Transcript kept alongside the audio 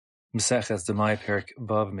Maseches Demai Perik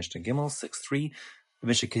Vav Mishnah Gimel 6.3. The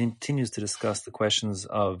Mishnah continues to discuss the questions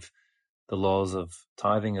of the laws of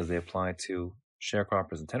tithing as they apply to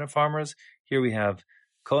sharecroppers and tenant farmers. Here we have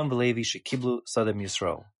Kohen V'Levi Shekiblu Sadem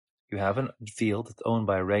Yisrael. You have a field that's owned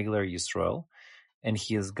by a regular Yisrael, and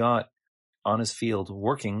he has got on his field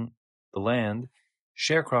working the land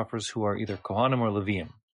sharecroppers who are either Kohanim or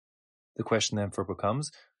Leviim. The question then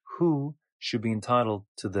becomes, who should be entitled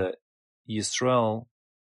to the Yisrael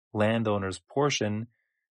landowner's portion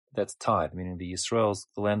that's tied, meaning the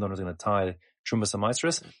landowner is going to tie Trumas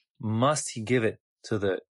HaMaasros. Must he give it to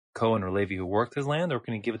the Kohen or Levi who worked his land, or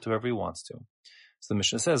can he give it to whoever he wants to? So the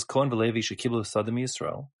Mishnah says, Kohen v'Levi shekiblu sadem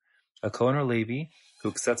Yisrael, a Kohen or Levi who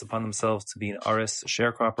accepts upon themselves to be an Aris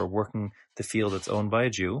sharecropper working the field that's owned by a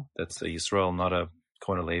Jew, that's a Yisrael, not a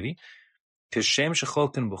Kohen or Levi. Kishem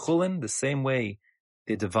shecholkin b'chulin, the same way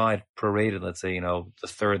they divide prorated, let's say, the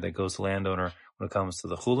third that goes to landowner when it comes to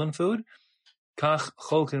the chulin food. Kach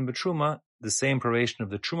cholkin b'truma, the same proration of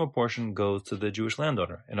the truma portion goes to the Jewish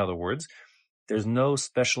landowner. In other words, there's no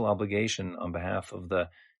special obligation on behalf of the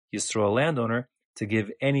Yisrael landowner to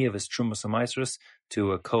give any of his trumas HaMaasros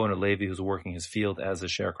to a Kohen or Levi who's working his field as a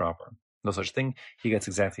sharecropper. No such thing. He gets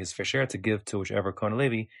exactly his fair share to give to whichever Kohen or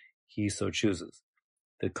Levi he so chooses.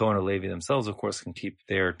 The Kohen or Levi themselves, of course, can keep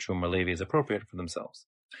their Truma or Levi as appropriate for themselves.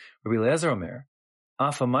 Rabbi Eliezer Omer,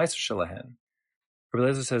 Afa Meiser Shalahen. Rabbi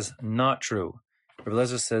Eliezer says, not true. Rabbi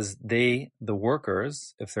Eliezer says the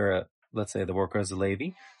workers, if they're let's say the worker is a Levi,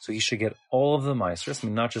 so he should get all of the Maasros,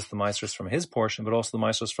 not just the Maasros from his portion, but also the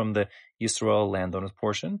Maasros from the Yisrael landowner's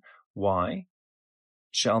portion. Why?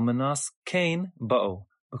 Shalmanas Kain Ba'o,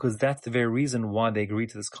 because that's the very reason why they agreed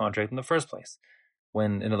to this contract in the first place.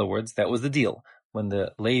 When, in other words, that was the deal. When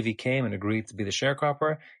the Levi came and agreed to be the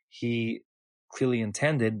sharecropper, he clearly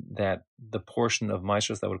intended that the portion of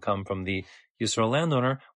Maasros that would come from the Yisrael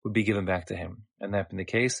landowner would be given back to him. And that being the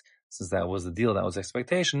case, since that was the deal, that was the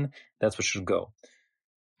expectation, that's what should go.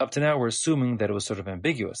 Up to now, we're assuming that it was sort of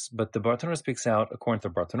ambiguous, but the Bartanura speaks out, according to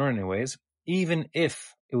the Bartanura anyways, even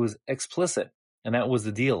if it was explicit, and that was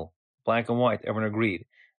the deal, black and white, everyone agreed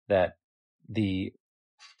that the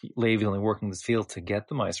Levi only working this field to get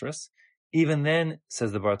the Maasros, even then,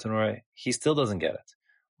 says the Bartanura, he still doesn't get it.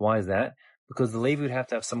 Why is that? Because the Levi would have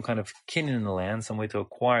to have some kind of kinyan in the land, some way to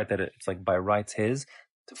acquire it, that it's like by rights his,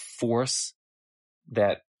 to force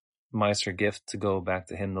that Meister gift to go back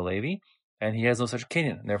to him, the Levi, and he has no such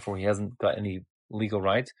kinyan, and therefore he hasn't got any legal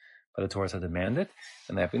right by the Torah to demand it.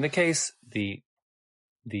 And that being the case, the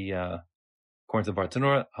according to the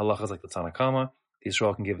Bartanura, halacha is like the Tanna Kama, the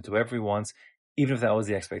Yisrael can give it to whoever he wants, even if that was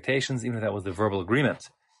the expectations, even if that was the verbal agreement,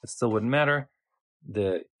 it still wouldn't matter.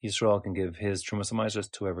 The Yisrael can give his Trumas HaMaasros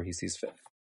to whoever he sees fit.